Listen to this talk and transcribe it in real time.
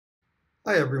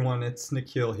Hi everyone, it's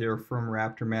Nikhil here from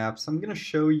Raptor Maps. I'm going to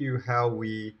show you how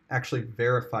we actually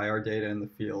verify our data in the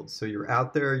field. So you're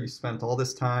out there, you spent all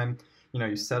this time,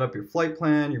 you set up your flight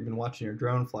plan, you've been watching your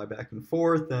drone fly back and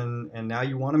forth, and now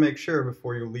you want to make sure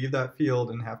before you leave that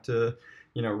field and have to,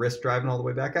 risk driving all the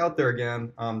way back out there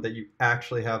again, that you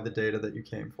actually have the data that you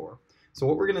came for. So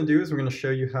what we're going to do is we're going to show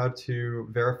you how to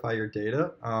verify your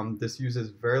data. This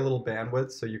uses very little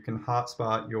bandwidth, so you can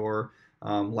hotspot your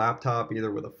laptop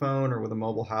either with a phone or with a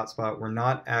mobile hotspot. We're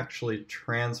not actually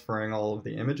transferring all of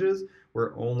the images.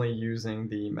 We're only using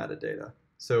the metadata.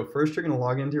 So first you're going to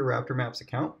log into your Raptor Maps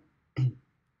account.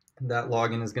 That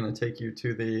login is going to take you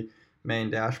to the main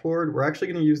dashboard. We're actually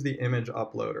going to use the image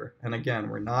uploader. And again,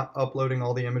 we're not uploading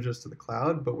all the images to the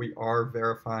cloud, but we are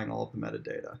verifying all of the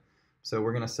metadata. So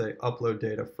we're going to say upload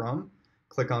data from,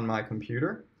 click on my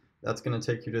computer. That's going to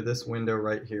take you to this window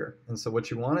right here. And so what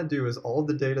you want to do is all of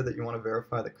the data that you want to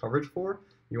verify the coverage for,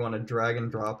 you want to drag and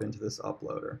drop into this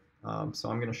uploader. So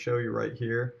I'm going to show you right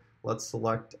here. Let's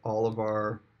select all of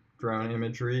our drone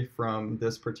imagery from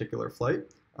this particular flight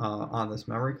on this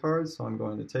memory card. So I'm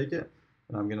going to take it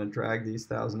and I'm going to drag these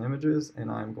 1,000 images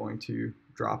and I'm going to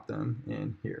drop them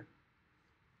in here.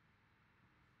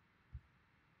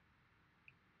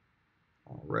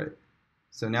 All right.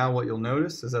 So now what you'll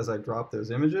notice is as I drop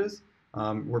those images,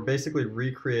 we're basically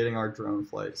recreating our drone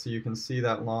flight. So you can see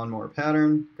that lawnmower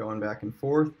pattern going back and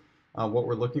forth. What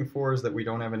we're looking for is that we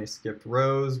don't have any skipped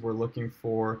rows. We're looking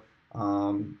for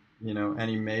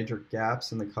any major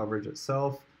gaps in the coverage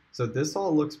itself. So this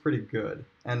all looks pretty good.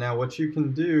 And now what you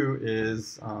can do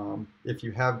is, if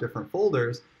you have different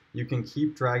folders, you can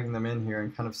keep dragging them in here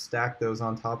and kind of stack those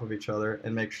on top of each other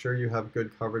and make sure you have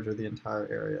good coverage of the entire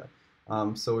area.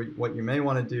 So what you may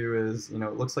want to do is, it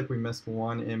looks like we missed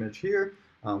one image here.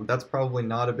 That's probably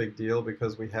not a big deal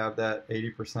because we have that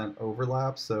 80%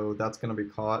 overlap, so that's going to be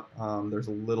caught. There's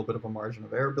a little bit of a margin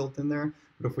of error built in there.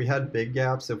 But if we had big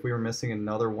gaps, if we were missing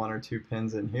another 1 or 2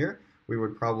 pins in here, we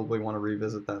would probably want to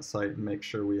revisit that site and make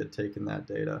sure we had taken that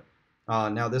data.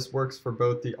 Now this works for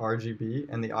both the RGB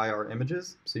and the IR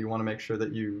images, so you want to make sure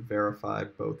that you verify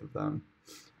both of them.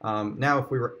 Now,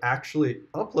 if we were actually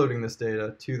uploading this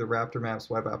data to the Raptor Maps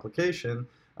web application,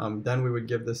 then we would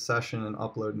give this session an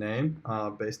upload name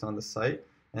based on the site,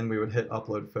 and we would hit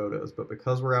upload photos. But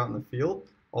because we're out in the field,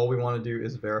 all we want to do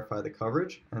is verify the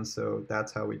coverage, and so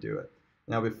that's how we do it.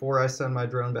 Now, before I send my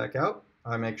drone back out,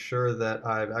 I make sure that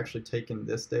I've actually taken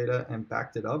this data and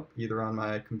backed it up either on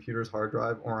my computer's hard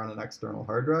drive or on an external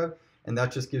hard drive. And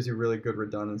that just gives you really good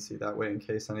redundancy. That way, in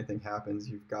case anything happens,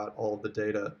 you've got all of the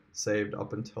data saved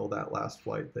up until that last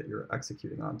flight that you're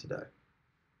executing on today.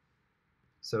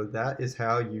 So that is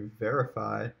how you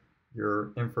verify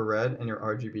your infrared and your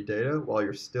RGB data while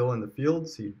you're still in the field,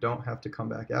 so you don't have to come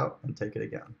back out and take it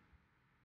again.